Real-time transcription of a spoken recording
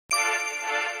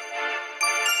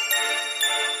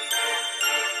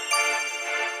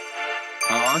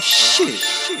Oh shit.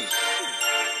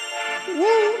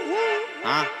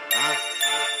 Huh?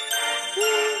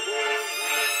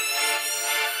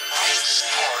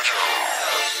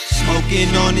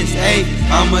 Smoking on this 8,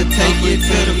 I'ma take it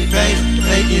to the face.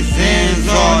 Taking Zans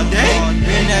all day.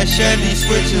 In that Chevy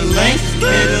switching lanes. Hit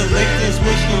a lick and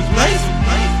switch them place.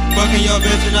 Fucking your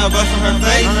bitch and I bust on her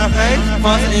face.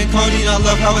 Monster and codeine, I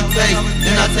love how it tastes.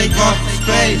 Then I take off to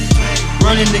space.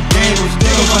 Running the game, I'm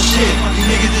still on my shit. You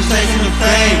niggas just chasing the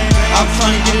fame. I'm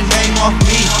trying to get a name off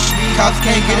me. Cops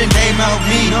can't get a name out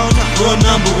me. Rule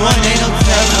number 1, ain't no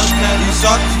telling. You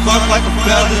soft as fuck like a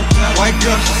feather. White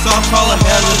girl, she soft, call her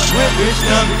Heather. Bitch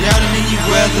number down in any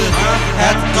weather.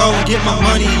 Had to go and get my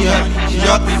money up. She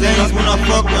off the Zanies when I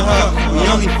fuck with her. We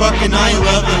only fucking, I ain't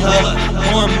loving her.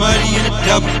 Pouring money in a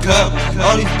double cup.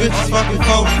 All these bitches fucking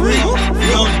for free. We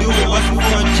don't do it, what's for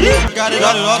a G? Got it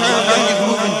all turned, niggas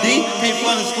moving deep. Can't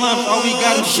find the slums, all we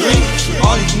got is street.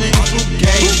 All these niggas who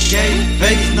gay.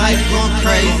 Vegas nights going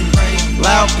crazy.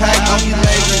 Loud pack on me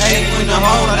lazy. Hate when the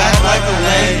hoe act like a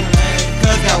lady.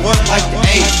 Cuz got work like the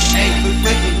 8. We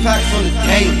flipping packs on the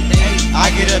daily. I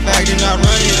get her back, then I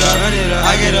run it up.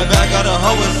 I get her back, got a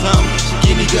hoe or something. She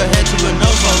give me good head to her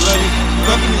nose already.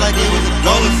 Fuck me like it was a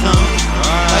goal or something.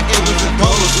 Like it was a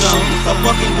goal or something. Stop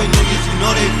fucking with niggas, you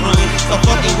know they frontin'. Stop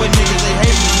fucking with niggas, they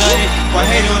hate for nothing. Why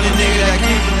hate on the nigga that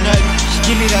came from nothing? She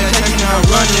give me that check and I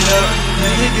run it up.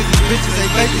 These niggas and bitches, they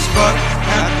fake as fuck.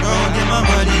 Have to go and get my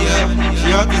money up. She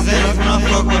off the Zanies when I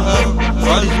fuck with her.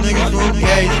 All these niggas go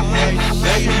crazy.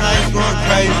 Vegas nights going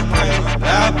crazy.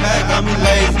 Loud pack got me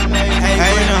lazy.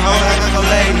 Hating a hoe act like a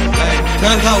lady.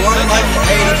 Cuz I work like the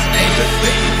 80s. Just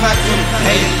flipping packs on the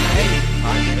daily.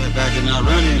 I get her back and I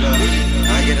run it up.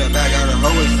 I get her back out of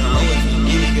hoe or something.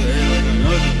 Give me good hair like a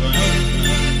nose.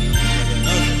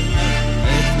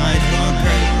 Vegas nights going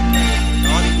crazy.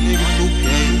 All these niggas too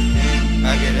crazy.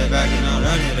 I get her back and I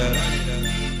run it up.